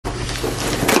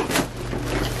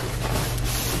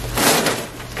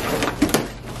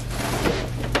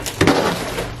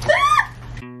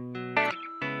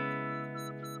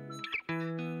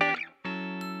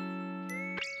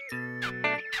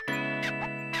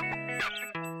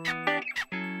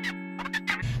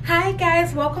Hi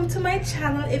guys, welcome to my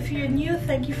channel. If you're new,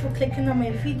 thank you for clicking on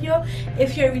my video.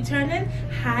 If you're returning,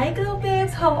 hi glow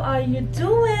babes, how are you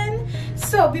doing?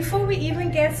 So before we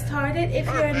even get started, if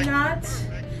you're not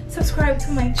subscribed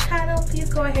to my channel,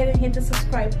 please go ahead and hit the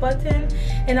subscribe button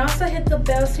and also hit the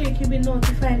bell so you can be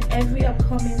notified every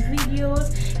upcoming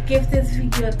videos. Give this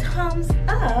video a thumbs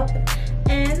up.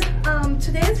 And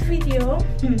today's video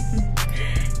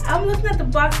I'm looking at the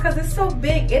box because it's so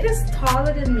big. It is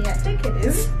taller than me, I think it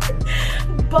is.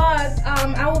 But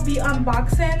I will be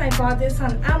unboxing. I bought this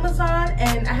on Amazon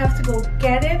and I have to go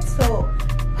get it, so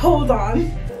hold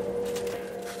on.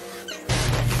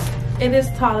 It is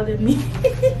taller than me.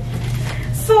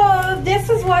 So this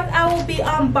is what I will be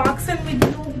unboxing with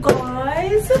you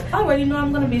guys. I already know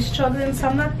I'm gonna be struggling, so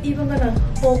I'm not even gonna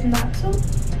hope not to,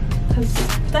 because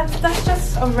that's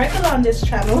just a regular on this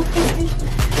channel.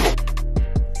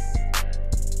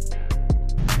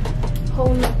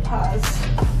 Hold up, pause.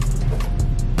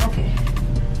 Okay.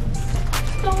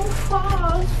 Don't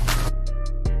fall.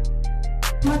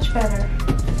 Much better.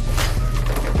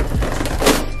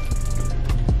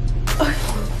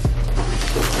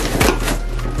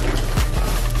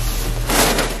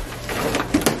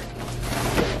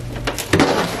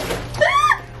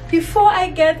 Before I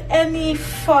get any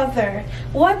further,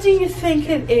 what do you think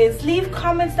it is? Leave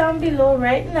comments down below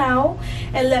right now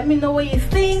and let me know what you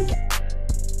think.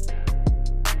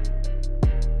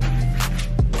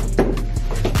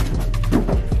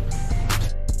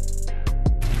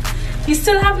 You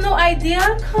still have no idea?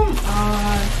 Come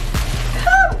on.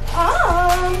 Come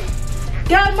on.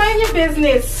 Girl, mind your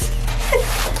business.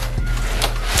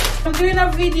 I'm doing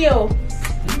a video.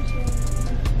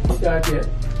 Start yet?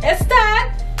 It's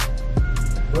that.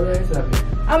 What is that?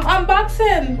 I'm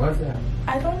unboxing. What's that?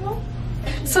 I don't know.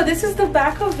 So this is the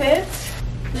back of it.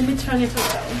 Let me turn it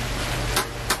around.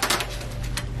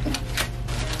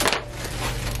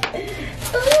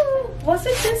 Ooh, was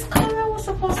it this color I was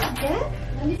supposed to get?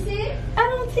 Let me see. I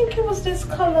don't think it was this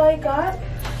color I got.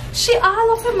 She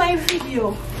all up in my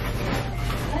video.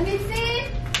 Let me see.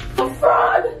 A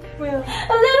fraud. Will.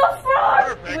 A little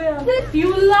frog. Will.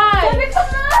 You lied. Let me come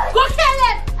on. Go get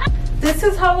it. This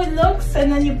is how it looks,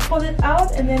 and then you pull it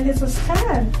out, and then there's a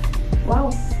stand.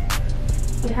 Wow.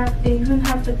 They even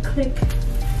have the click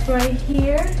right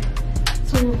here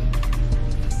to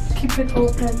keep it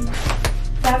open.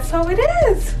 That's how it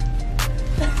is.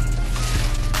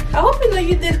 I hope you know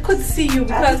you could see you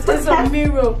because there's a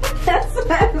mirror. That's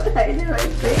what I did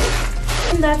right there.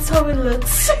 And that's how it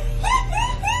looks.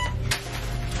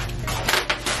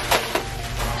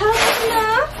 Help me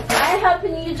now. I'm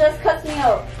helping you, just cut me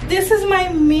out. This is my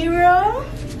mirror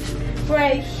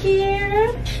right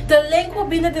here. The link will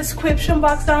be in the description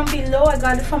box down below. I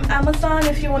got it from Amazon.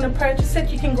 If you want to purchase it,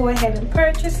 you can go ahead and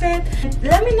purchase it.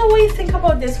 Let me know what you think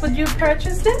about this. Would you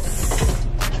purchase this?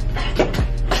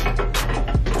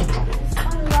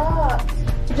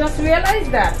 Just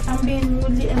realized that. I'm being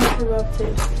rudely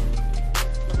interrupted.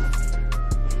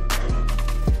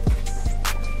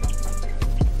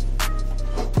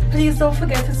 Please don't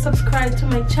forget to subscribe to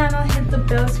my channel. Hit the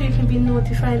bell so you can be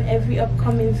notified every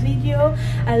upcoming video.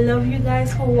 I love you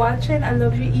guys for watching. I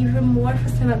love you even more for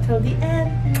staying until the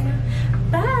end.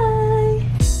 Bye.